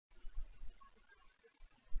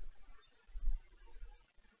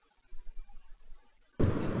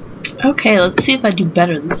Okay, let's see if I do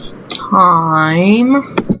better this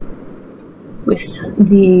time with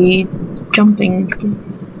the jumping thing.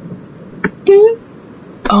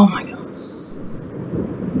 Oh my god.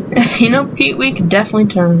 You know, Pete, we could definitely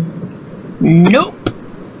turn. Nope.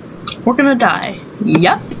 We're gonna die.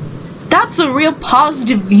 Yep. That's a real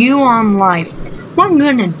positive view on life. We're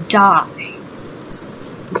gonna die.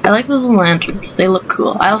 I like those lanterns. They look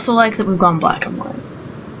cool. I also like that we've gone black and white.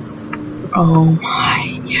 Oh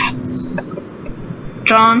my, yeah.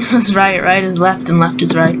 John is right, right is left, and left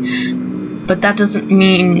is right. But that doesn't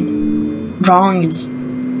mean right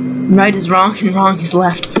is wrong and wrong is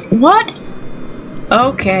left. What?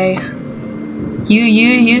 Okay.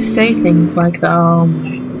 You say things like that. Oh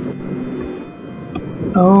my.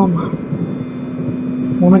 Oh my.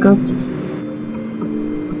 Wanna go this way?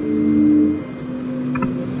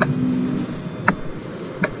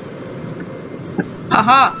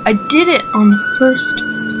 Haha, I did it on the first.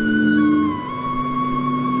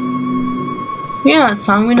 You know that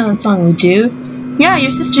song? We know that song, we do. Yeah, your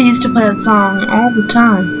sister used to play that song all the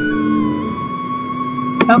time.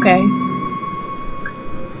 Okay.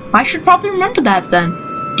 I should probably remember that then.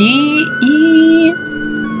 D-E-B-A-B.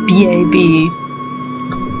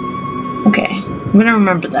 Okay, I'm gonna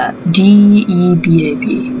remember that.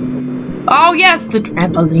 D-E-B-A-B. Oh yes, the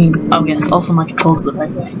trampoline. Oh yes, also my controls the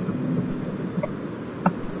right way.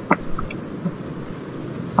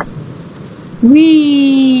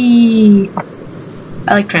 Whee!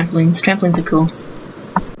 I like trampolines. Trampolines are cool.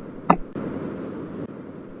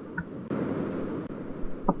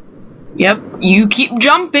 Yep, you keep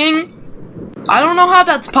jumping! I don't know how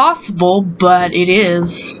that's possible, but it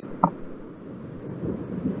is.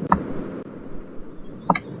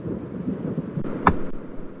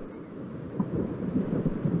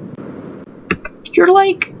 You're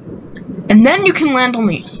like... And then you can land on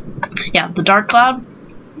these. Yeah, the dark cloud,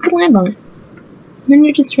 you can land on it. Then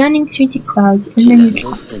you're just running through the clouds, and then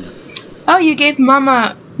you... Oh, you gave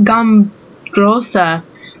Mama Gomgossa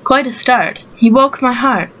quite a start. He woke my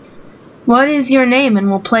heart. What is your name,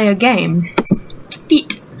 and we'll play a game?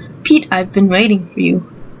 Pete. Pete, I've been waiting for you.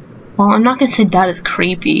 Well, I'm not gonna say that is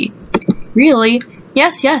creepy. Really?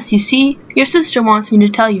 Yes, yes, you see, your sister wants me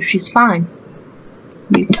to tell you she's fine.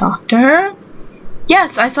 You talked to her?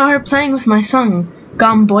 Yes, I saw her playing with my son,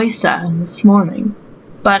 Gomgossa, this morning.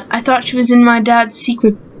 But I thought she was in my dad's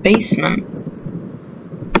secret basement.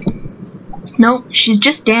 No, she's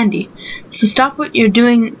just dandy. So stop what you're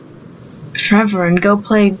doing, Trevor, and go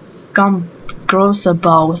play Gomgossa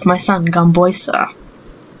ball with my son, Gomgossa.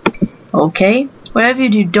 Okay? Whatever you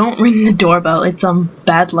do, don't ring the doorbell. It's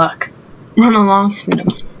bad luck. Run along,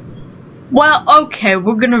 Spoonums. Well, okay,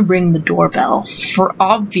 we're gonna ring the doorbell for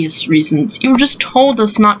obvious reasons. You just told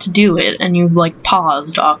us not to do it, and you like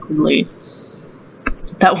paused awkwardly.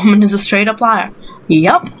 That woman is a straight up liar.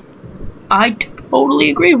 Yup. I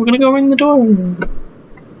totally agree. We're gonna go ring the door.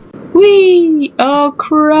 Whee! Oh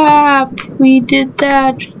crap! We did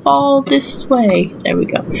that. Fall this way. There we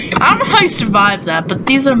go. I don't know how you survived that, but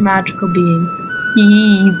these are magical beings.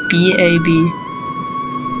 E-B-A-B.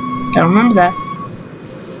 Don't remember that.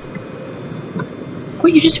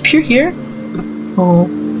 Wait, you just appear here? Oh.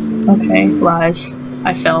 Okay. Lies.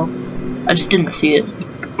 I fell. I just didn't see it.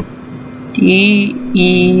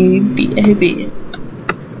 D-E-B-A-B.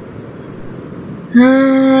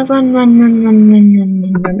 Run.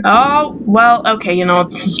 Oh, well, okay, you know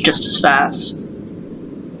what, this is just as fast.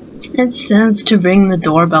 It says to ring the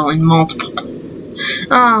doorbell in multiple places.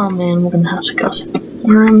 Oh man, we're gonna have to go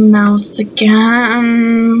through our mouth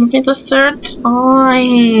again. Okay, the third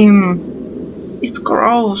time. It's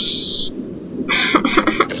gross.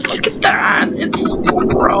 Look at that, it's so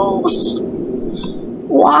gross.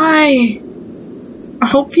 Why? I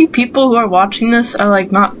hope you people who are watching this are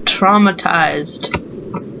like not traumatized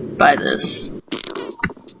by this.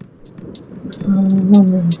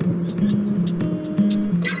 Run.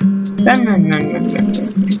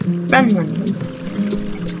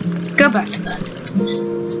 Go back to that.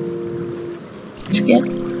 Forget.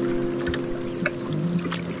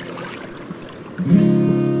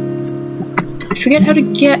 I forget how to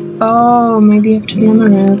get. Oh, maybe you have to be on the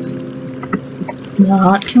roof.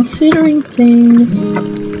 Not considering things.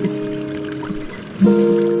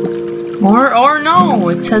 Or no,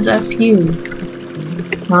 it says FU.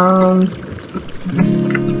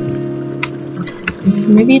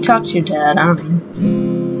 Maybe you talk to your dad, I don't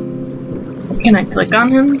know. Can I click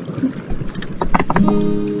on him?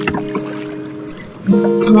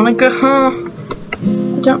 I wanna go, I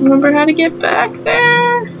don't remember how to get back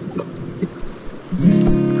there.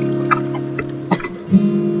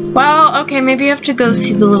 Well, okay, maybe I have to go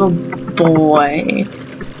see the little boy.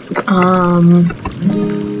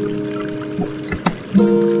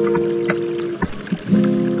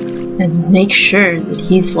 And make sure that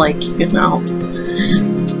he's like, you know,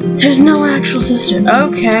 there's no actual sister.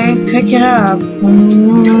 Okay, pick it up. I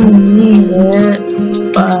don't need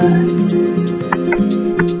it, but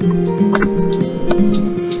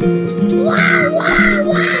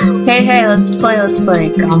hey, let's play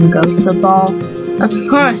Gomgossa ball. Of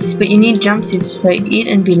course, but you need jump seeds to play. Eat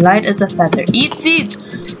and be light as a feather. Eat seeds!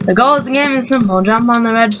 The goal of the game is simple. Jump on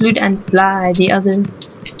the red flute and fly. The other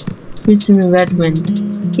flutes in the red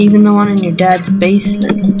wind. Even the one in your dad's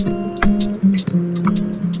basement.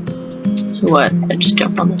 So what? I just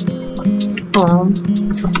jump on it. Boom.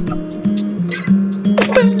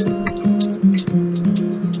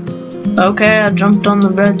 Okay, I jumped on the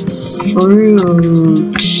red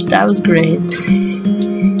fruit. That was great.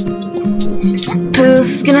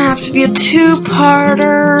 This is gonna have to be a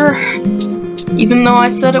two-parter. Even though I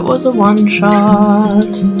said it was a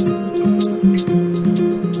one-shot.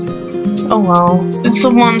 Oh well, it's a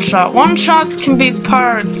one-shot. One-shots can be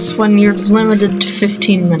parts when you're limited to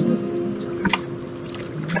 15 minutes.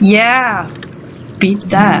 Yeah! Beat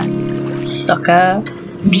that, sucker.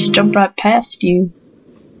 Just jump right past you.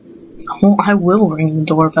 Oh, I will ring the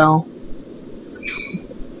doorbell.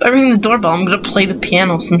 If I ring the doorbell, I'm gonna play the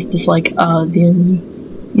piano since it's like, the only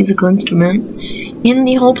musical instrument in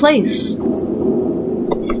the whole place.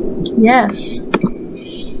 Yes.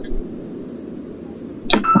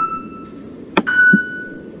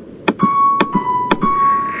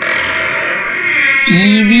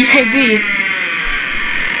 Baby.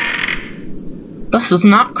 This is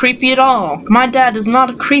not creepy at all. My dad is not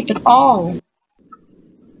a creep at all.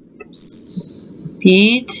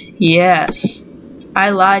 Pete? Yes. I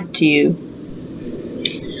lied to you.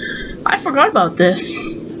 I forgot about this.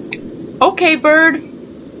 Okay, bird.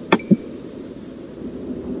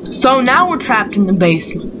 So now we're trapped in the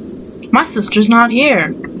basement. My sister's not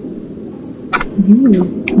here.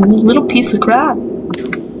 You little piece of crap.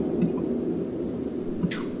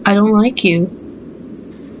 I don't like you.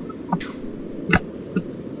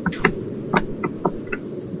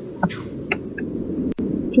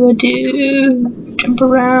 What do I do? Jump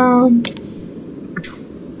around.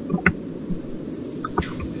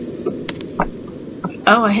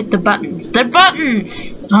 Oh, I hit the buttons. They're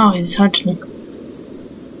buttons! Oh, he's touched me.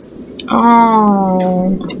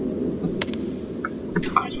 Oh.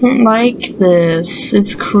 I don't like this.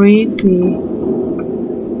 It's creepy.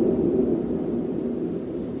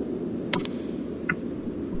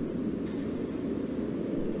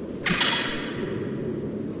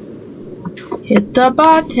 Hit the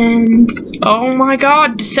buttons. Oh my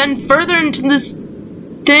god, descend further into this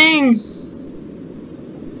thing.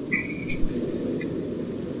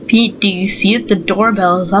 Pete, do you see it? The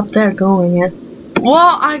doorbell is up there going in.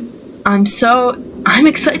 Well, I'm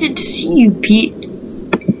excited to see you, Pete.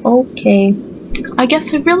 Okay. I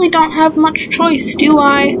guess I really don't have much choice, do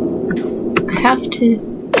I? I have to.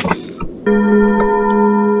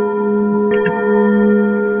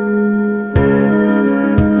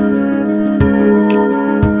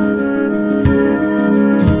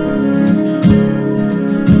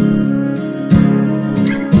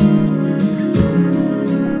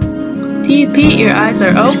 Pete, your eyes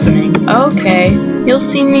are opening. Okay. You'll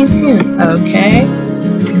see me soon. Okay.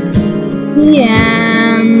 The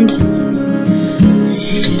end.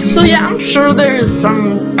 So yeah, I'm sure there's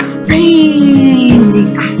some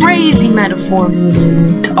crazy metaphor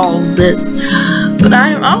meaning to all of this. But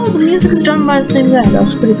the music is done by the same guy.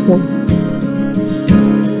 That's pretty cool.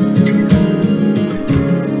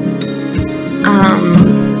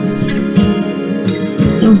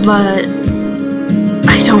 But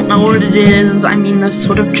I don't know what it is. I mean, there's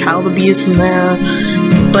sort of child abuse in there,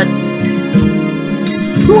 but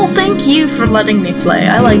well, thank you for letting me play.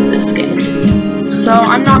 I like this game. So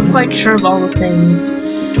I'm not quite sure of all the things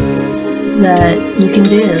that you can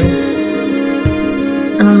do.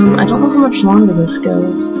 I don't know how much longer this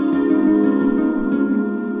goes.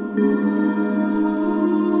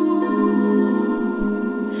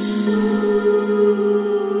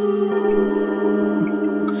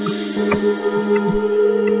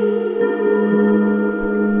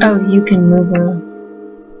 Oh, you can move around.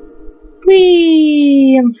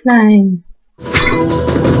 Whee! I'm flying.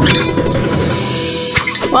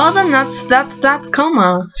 Well then, that's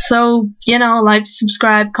Coma. So, you know, like,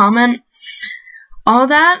 subscribe, comment, all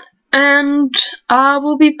that, and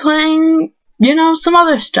we'll be playing, you know, some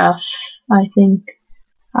other stuff, I think.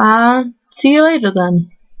 See you later then.